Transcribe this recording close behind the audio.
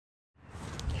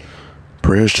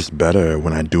prayer is just better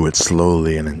when I do it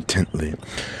slowly and intently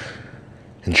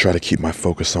and try to keep my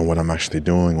focus on what I'm actually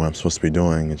doing, what I'm supposed to be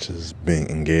doing, which is being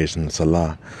engaged in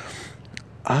salah.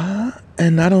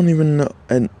 And I don't even know,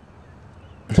 and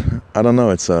I don't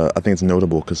know, I think it's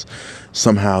notable because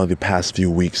somehow the past few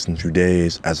weeks and few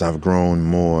days, as I've grown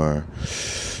more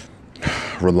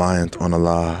reliant on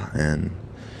Allah, and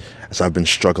as I've been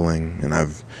struggling, and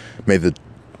I've made the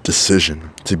decision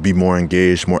to be more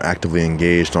engaged, more actively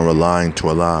engaged on relying to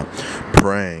Allah,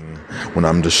 praying when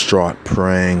I'm distraught,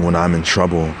 praying when I'm in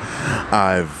trouble,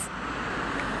 I've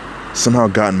somehow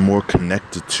gotten more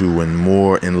connected to and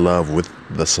more in love with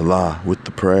the salah, with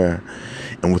the prayer,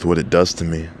 and with what it does to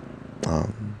me,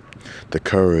 the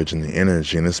courage and the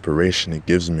energy and inspiration it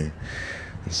gives me.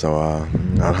 And so,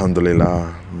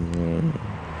 alhamdulillah,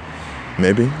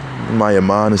 maybe my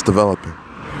iman is developing.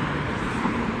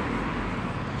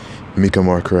 Mika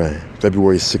Marcray,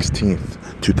 February 16th,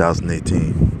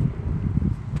 2018.